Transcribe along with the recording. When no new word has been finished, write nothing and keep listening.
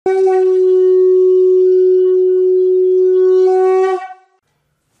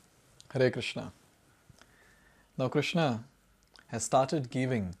Hare Krishna. Now Krishna has started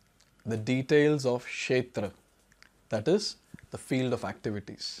giving the details of Kshetra, that is, the field of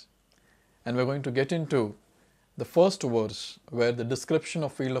activities. And we're going to get into the first verse where the description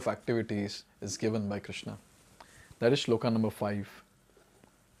of field of activities is given by Krishna. That is Shloka number 5.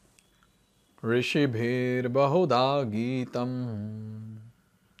 Rishibhir bahuda gitam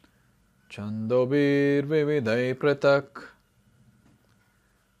Chandobir vividai pratak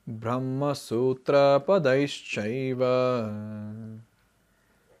Brahma sutra padaischaiva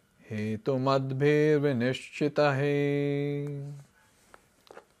Hetu madbhir vinishchitahe.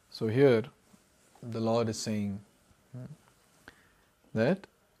 So here the Lord is saying that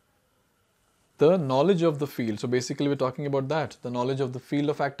the knowledge of the field, so basically we're talking about that, the knowledge of the field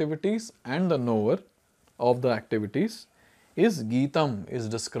of activities and the knower of the activities is Gitam, is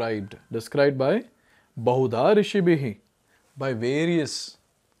described by Bahuda Rishibhihi, by various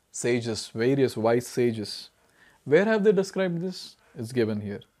sages, various wise sages. Where have they described this? It's given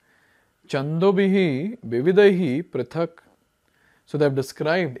here. Chandobihi Vividaihi Prithak. So they have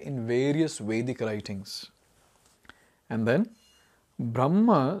described in various Vedic writings. And then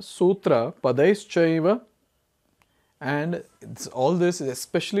Brahma Sutra Padaischaiva, and all this is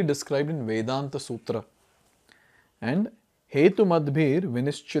especially described in Vedanta Sutra. And Hetu Madbhir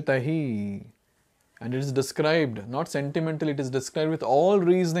Vinishchitahi, and it is described not sentimentally, it is described with all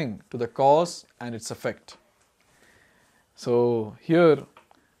reasoning to the cause and its effect. So here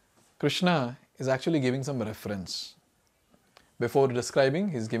Krishna is actually giving some reference. Before describing,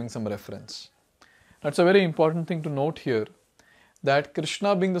 he is giving some reference. That's a very important thing to note here, that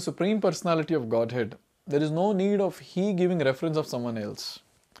Krishna being the Supreme Personality of Godhead, there is no need of he giving reference of someone else.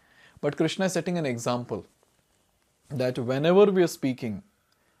 But Krishna is setting an example that whenever we are speaking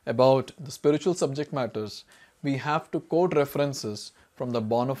about the spiritual subject matters, we have to quote references from the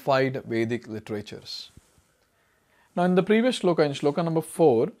bona fide Vedic literatures. Now in the previous shloka, in shloka number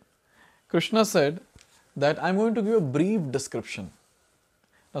 4, Krishna said that I'm going to give a brief description.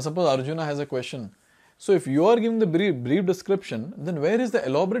 Now suppose Arjuna has a question. So if you are giving the brief description, then where is the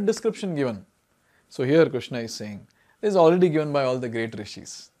elaborate description given? So here Krishna is saying, it is already given by all the great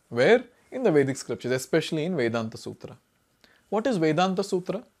rishis. Where? In the Vedic scriptures, especially in Vedanta Sutra. What is Vedanta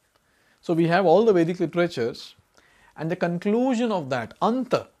Sutra? So we have all the Vedic literatures, and the conclusion of that,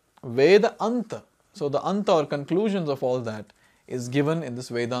 Anta, Veda Anta. So the Anta or conclusions of all that is given in this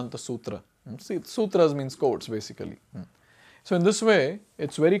Vedanta Sutra. See, sutras means quotes basically. So in this way,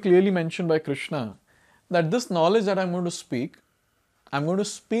 it's very clearly mentioned by Krishna that this knowledge that I'm going to speak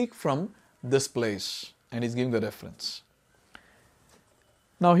from this place, and he's giving the reference.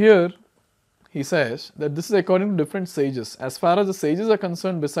 Now here he says that this is according to different sages. As far as the sages are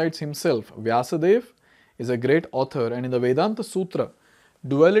concerned, besides himself, Vyasadeva is a great author, and in the Vedanta Sutra,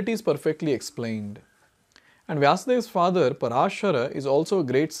 duality is perfectly explained. And Vyasadeva's father, Parashara, is also a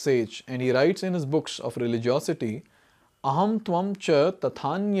great sage, and he writes in his books of religiosity, Aham Tvam Cha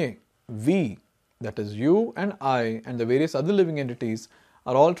Tathanye, we, that is you and I and the various other living entities,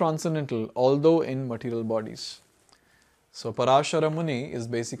 are all transcendental, although in material bodies. So Parashara Muni is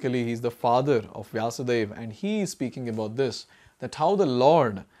basically, he is the father of Vyasadeva, and he is speaking about this, that how the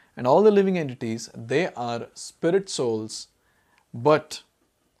Lord and all the living entities, they are spirit souls, but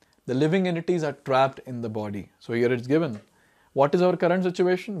the living entities are trapped in the body. So here it's given. What is our current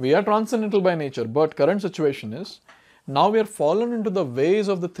situation? We are transcendental by nature, but current situation is, now we are fallen into the ways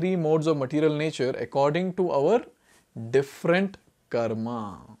of the three modes of material nature according to our different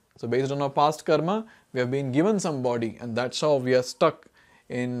karma. So based on our past karma, we have been given some body, and that's how we are stuck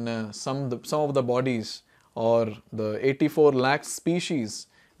in some of the bodies, or the 84 lakh species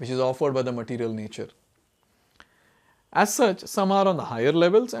which is offered by the material nature. As such, some are on the higher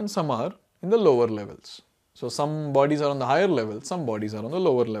levels and some are in the lower levels. So some bodies are on the higher levels, some bodies are on the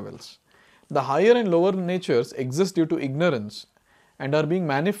lower levels. The higher and lower natures exist due to ignorance and are being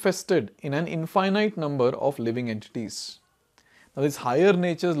manifested in an infinite number of living entities. Now these higher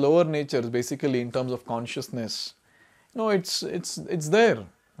natures, lower natures, basically in terms of consciousness, it's there.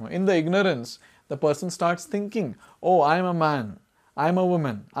 In the ignorance, the person starts thinking, oh, I am a man, I am a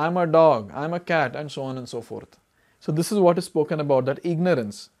woman, I am a dog, I am a cat, and so on and so forth. So this is what is spoken about, that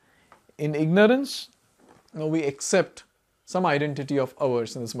ignorance. In ignorance, we accept some identity of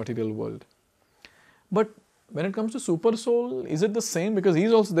ours in this material world. But when it comes to super soul, is it the same? Because he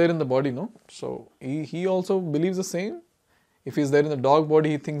is also there in the body, no? So he also believes the same. If he is there in the dog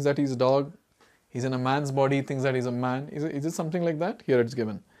body, he thinks that he is a dog. He's in a man's body, he thinks that he's a man. Is it something like that? Here it's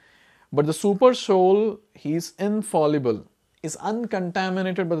given. But the super soul, he is infallible, is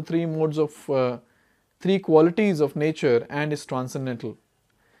uncontaminated by the three modes of three qualities of nature, and is transcendental.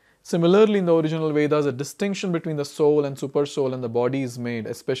 Similarly, in the original Vedas, a distinction between the soul and super soul and the body is made,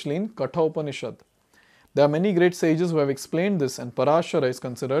 especially in Katha Upanishad. There are many great sages who have explained this, and Parashara is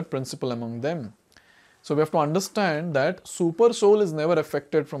considered principal among them. So we have to understand that super soul is never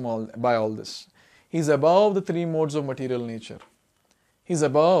affected by all this. He is above the three modes of material nature. He is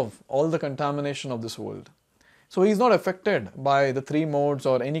above all the contamination of this world. So he is not affected by the three modes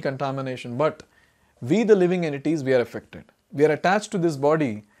or any contamination, but we, the living entities, we are affected. We are attached to this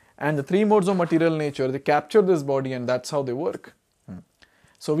body, and the three modes of material nature, they capture this body, and that's how they work.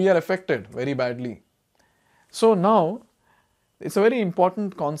 So we are affected very badly. So now, it's a very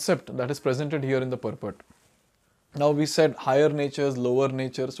important concept that is presented here in the purport. Now we said higher natures, lower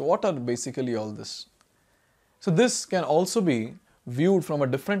natures. What are basically all this? So this can also be viewed from a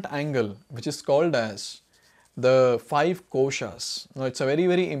different angle, which is called as the 5 koshas. Now it's a very,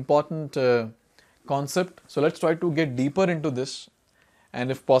 very important concept. So let's try to get deeper into this, and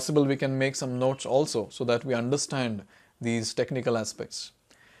if possible we can make some notes also so that we understand these technical aspects.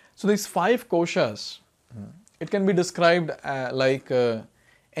 So these 5 koshas, it can be described like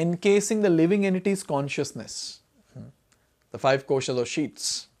encasing the living entity's consciousness. The 5 koshas or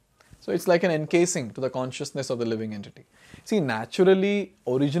sheets. So it's like an encasing to the consciousness of the living entity. See, naturally,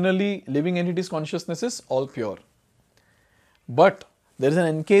 originally, living entity's consciousness is all pure. But there is an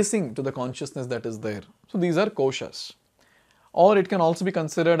encasing to the consciousness that is there. So these are koshas. Or it can also be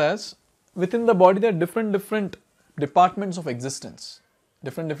considered as, within the body there are different departments of existence.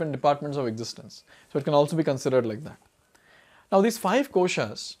 Different departments of existence. So it can also be considered like that. Now these 5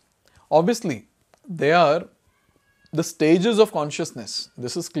 koshas, obviously, they are the stages of consciousness.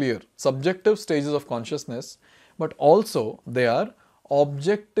 This is clear. Subjective stages of consciousness, but also they are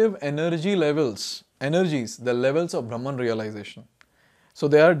objective energy levels, energies, the levels of Brahman realization. So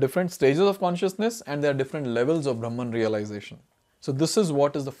there are different stages of consciousness and there are different levels of Brahman realization. So this is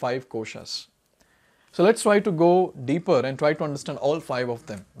what is the 5 koshas. So let's try to go deeper and try to understand all 5 of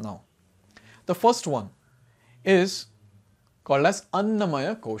them now. The first one is called as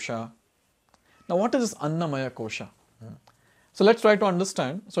Annamaya kosha. Now what is this Annamaya kosha? So let's try to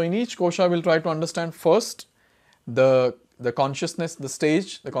understand. So in each kosha we'll try to understand first the consciousness,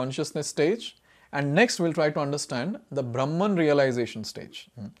 the consciousness stage, and next we'll try to understand the Brahman realization stage.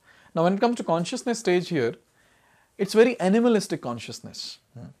 Now when it comes to consciousness stage here, it's very animalistic consciousness,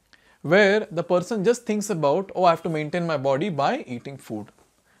 where the person just thinks about, oh, I have to maintain my body by eating food.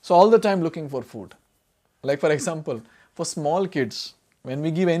 So all the time looking for food. Like for example, for small kids, when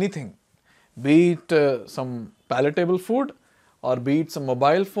we give anything, be it some palatable food, or be it some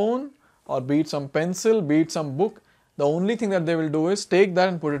mobile phone, or be it some pencil, be it some book, the only thing that they will do is take that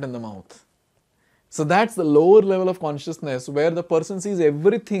and put it in the mouth. So that's the lower level of consciousness where the person sees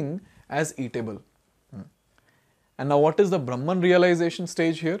everything as eatable. And now what is the Brahman realization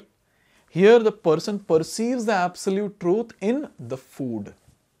stage here? Here the person perceives the absolute truth in the food.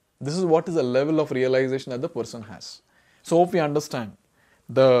 This is what is the level of realization that the person has. So if we understand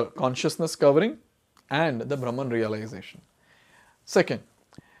the consciousness covering and the Brahman realization. Second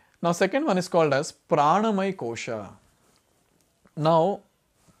one is called as Pranamaya kosha. Now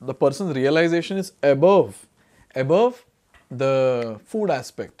the person's realization is above the food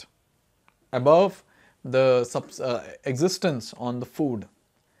aspect, above the existence on the food.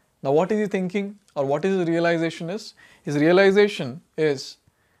 Now what is he thinking, or what is his realization is? His realization is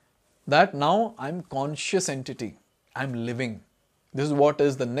that now I'm conscious entity, I'm living. This is what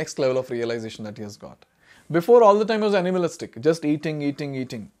is the next level of realization that he has got. Before, all the time he was animalistic, just eating,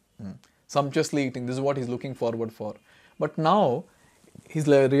 sumptuously eating. This is what he's looking forward for. But now his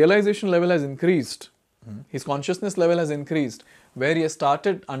realization level has increased, his consciousness level has increased, where he has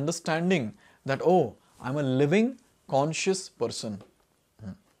started understanding that, oh, I'm a living conscious person.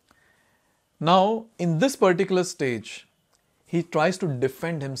 Now in this particular stage, he tries to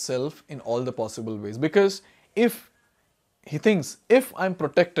defend himself in all the possible ways, because if he thinks, if I'm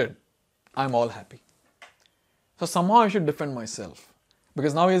protected, I'm all happy. So somehow I should defend myself,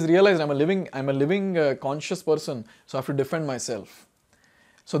 because now he has realized I'm a living conscious person, so I have to defend myself.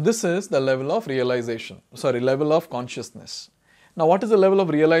 So this is the level of realization, level of consciousness. Now what is the level of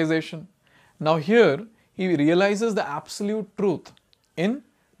realization? Now here he realizes the absolute truth in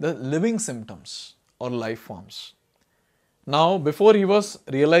the living symptoms or life forms. Now before he was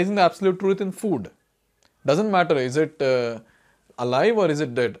realizing the absolute truth in food. Doesn't matter, is it alive or is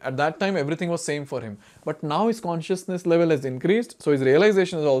it dead? At that time everything was same for him. But now his consciousness level has increased, so his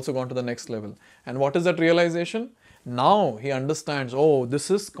realization has also gone to the next level. And what is that realization? Now he understands, oh,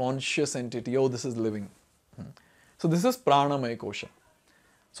 this is conscious entity, oh, this is living. So this is Pranamaya kosha.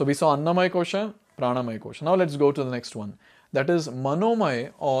 So we saw Annamaya kosha, Pranamaya kosha. Now let's go to the next one. that is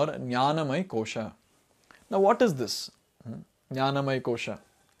Manomay or Jnanamay Kosha. Now what is this? Jnanamay Kosha.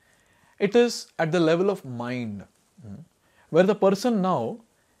 It is at the level of mind, where the person now,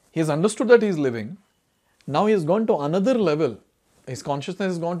 he has understood that he is living, now he has gone to another level, his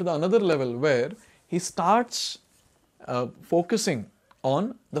consciousness has gone to the another level where he starts focusing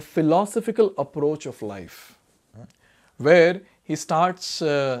on the philosophical approach of life, where he starts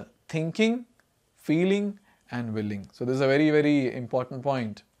thinking, feeling and willing. So this is a very, very important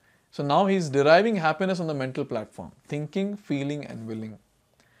point. So now he is deriving happiness on the mental platform, thinking, feeling and willing.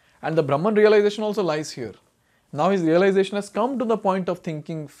 And the Brahman realization also lies here. Now his realization has come to the point of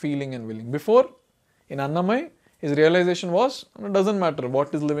thinking, feeling and willing. Before, in Annamay, his realization was, it doesn't matter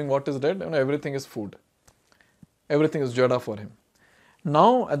what is living, what is dead, everything is food. Everything is jada for him.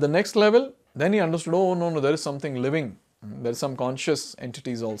 Now at the next level, then he understood, oh no, there is something living. There is some conscious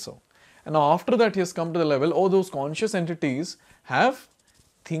entities also. And now after that he has come to the level, oh, those conscious entities have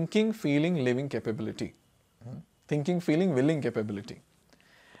thinking, feeling, living capability. Thinking, feeling, willing capability.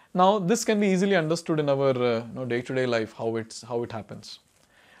 Now this can be easily understood in our day-to-day life, how it happens.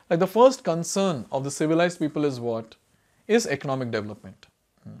 Like the first concern of the civilized people is what? Is economic development.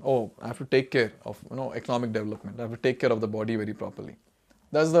 Oh, I have to take care of economic development. I have to take care of the body very properly.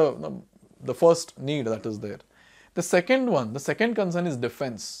 That's the first need that is there. The second concern is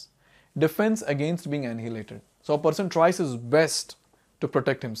defense. Defense against being annihilated. So a person tries his best to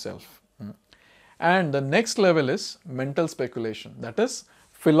protect himself. And the next level is mental speculation. That is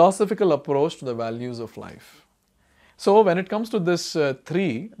philosophical approach to the values of life. So when it comes to this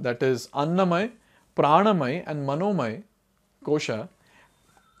three, that is Annamay, Pranamay and Manomay Kosha,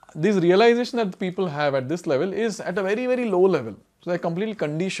 this realization that the people have at this level is at a very, very low level. So they are completely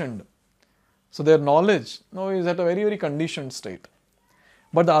conditioned. So their knowledge is at a very, very conditioned state.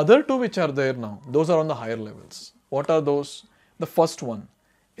 But the other two which are there now, those are on the higher levels. What are those? The first one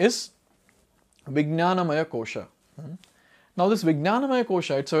is Vijnanamaya Kosha. Now this Vijnanamaya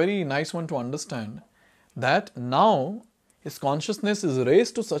Kosha, it's a very nice one to understand that now his consciousness is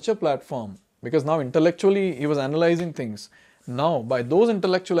raised to such a platform, because now intellectually he was analyzing things. Now by those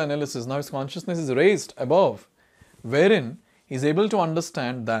intellectual analysis, now his consciousness is raised above, wherein he is able to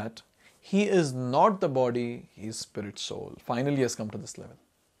understand that he is not the body, he is spirit soul. Finally he has come to this level.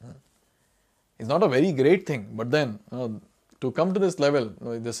 It's not a very great thing, but then to come to this level,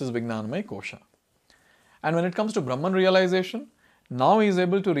 this is Vijnanamaya Kosha. And when it comes to Brahman realization, now he is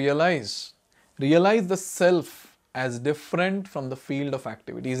able to realize the self as different from the field of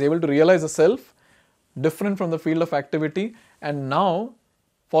activity. He is able to realize the self different from the field of activity, and now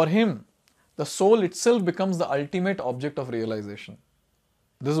for him the soul itself becomes the ultimate object of realization.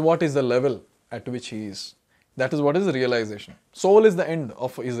 This is what is the level at which he is. That is what is realization. Soul is the end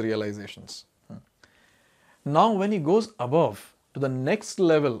of his realizations. Now when he goes above to the next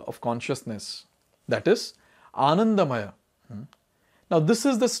level of consciousness, that is Anandamaya. Now this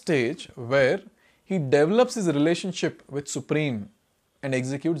is the stage where he develops his relationship with Supreme and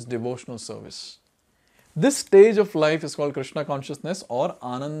executes devotional service. This stage of life is called Krishna consciousness or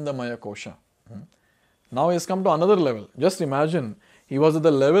Anandamaya Kosha. Now he has come to another level. Just imagine, he was at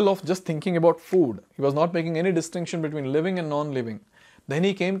the level of just thinking about food. He was not making any distinction between living and non-living. Then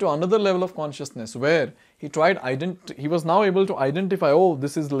he came to another level of consciousness where he was now able to identify, oh,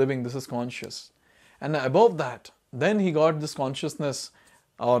 this is living, this is conscious. And above that, then he got this consciousness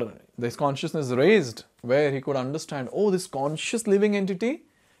raised where he could understand, oh, this conscious living entity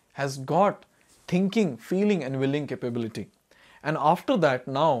has got thinking, feeling and willing capability. And after that,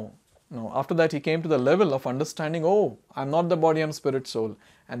 after that he came to the level of understanding, oh, I'm not the body, I'm spirit soul.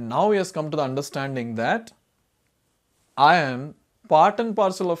 And now he has come to the understanding that I am part and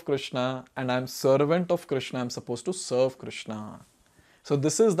parcel of Krishna and I'm servant of Krishna, I'm supposed to serve Krishna. So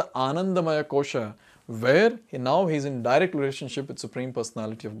this is the Anandamaya Kosha, where now he is in direct relationship with Supreme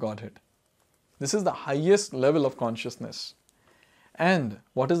Personality of Godhead. This is the highest level of consciousness. And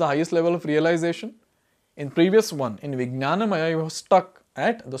what is the highest level of realization? In previous one, in Vijnanamaya, he was stuck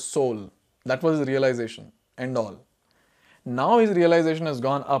at the soul. That was his realization, end all. Now his realization has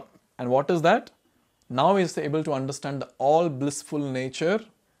gone up. And what is that? Now he is able to understand the all blissful nature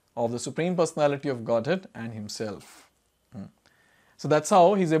of the Supreme Personality of Godhead and himself. So that's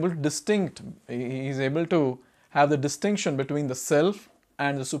how he is able to have the distinction between the self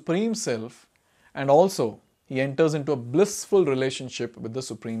and the Supreme Self, and also he enters into a blissful relationship with the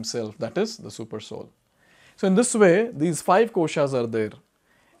Supreme Self, that is the Super Soul. So in this way, these 5 koshas are there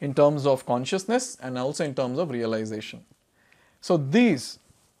in terms of consciousness and also in terms of realization. So these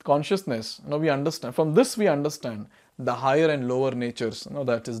consciousness, we understand, from this we understand the higher and lower natures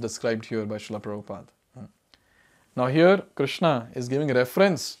that is described here by Srila Prabhupada. Now here Krishna is giving a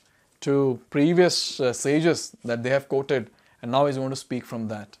reference to previous sages that they have quoted, and now he's going to speak from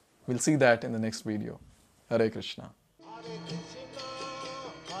that. We'll see that in the next video. Hare Krishna. Hare Krishna,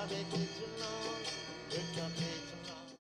 Krishna Krishna,